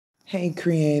Hey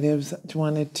creatives,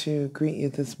 wanted to greet you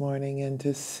this morning and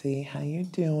to see how you're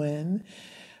doing.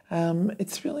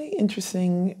 It's really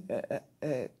interesting,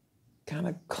 kind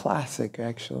of classic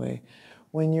actually,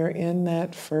 when you're in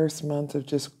that first month of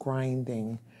just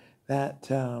grinding, that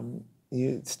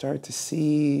you start to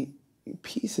see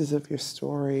pieces of your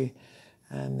story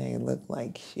and they look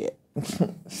like shit.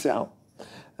 So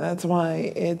that's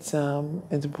why it's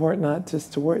important not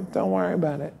just to worry. Don't worry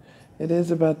about it. It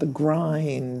is about the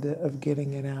grind of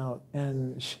getting it out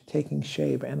and taking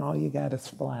shape, and all you got is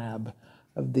flab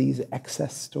of these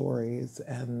excess stories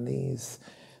and these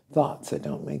thoughts that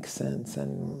don't make sense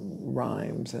and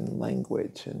rhymes and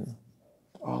language and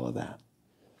all of that.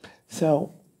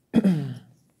 So, I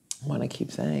want to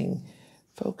keep saying,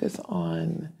 focus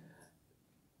on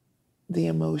the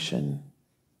emotion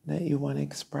that you want to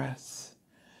express.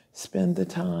 Spend the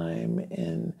time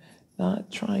in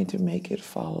not trying to make it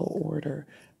follow order.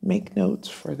 Make notes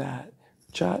for that.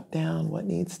 Jot down what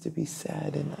needs to be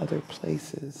said in other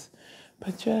places.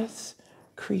 But just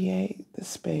create the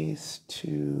space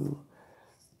to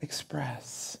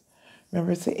express.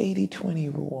 Remember, it's the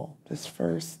 80-20 rule. This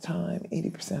first time,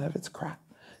 80% of it's crap.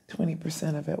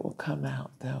 20% of it will come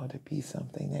out, though, to be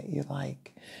something that you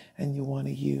like and you want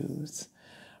to use.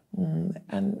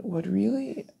 And what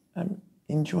really I'm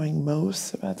enjoying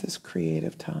most about this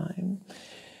creative time,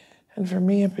 and for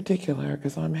me in particular,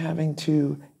 because I'm having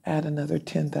to add another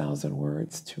 10,000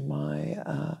 words to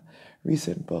my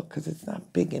recent book because it's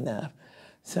not big enough.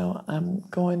 So I'm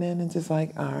going in and just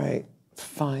like, all right,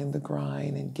 find the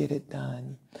grind and get it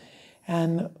done.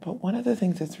 But one of the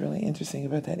things that's really interesting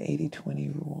about that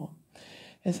 80-20 rule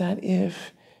is that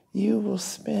if you will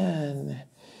spend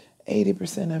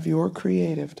 80% of your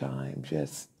creative time,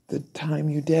 just the time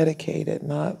you dedicate it,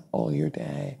 not all your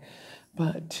day,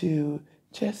 but to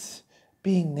just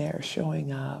being there, showing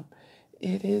up,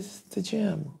 it is the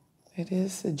gym. It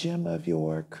is the gym of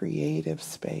your creative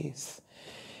space.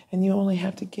 And you only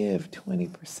have to give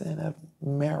 20% of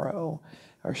marrow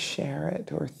or share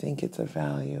it or think it's a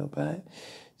value, but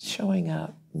showing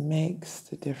up makes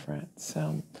the difference.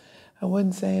 So I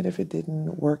wouldn't say it if it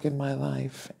didn't work in my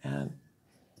life. And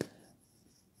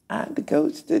I'm the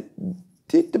coach that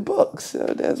did the book, so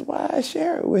that's why I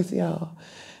share it with y'all.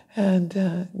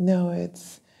 And no,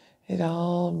 it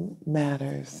all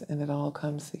matters and it all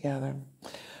comes together.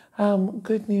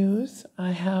 Good news,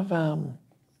 I've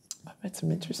met some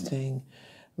interesting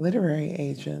literary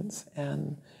agents,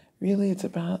 and really it's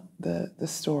about the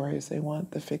stories. They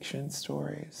want the fiction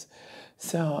stories.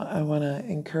 So I want to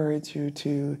encourage you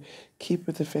to keep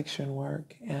with the fiction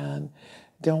work and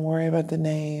don't worry about the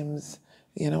names,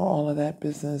 all of that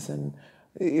business and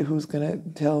who's going to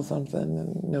tell something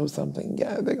and know something.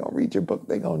 Yeah, they're going to read your book,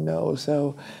 they're going to know.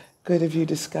 So good if you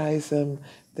disguise them.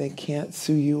 They can't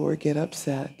sue you or get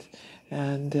upset,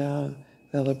 and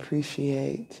they'll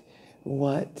appreciate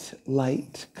what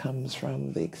light comes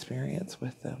from the experience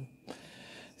with them.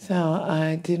 So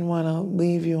I didn't want to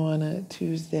leave you on a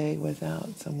Tuesday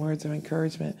without some words of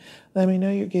encouragement. Let me know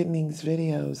you're getting these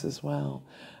videos as well.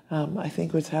 I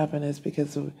think what's happened is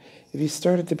because if you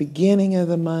start at the beginning of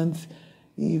the month,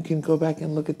 you can go back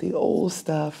and look at the old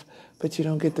stuff, but you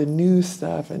don't get the new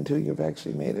stuff until you've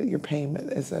actually made it, your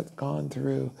payment as that's gone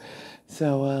through.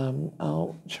 So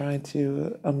I'll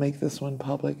make this one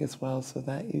public as well so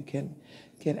that you can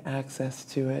get access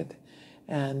to it.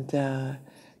 And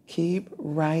keep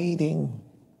writing,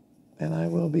 and I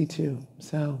will be too.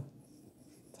 So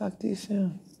talk to you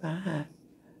soon. Bye.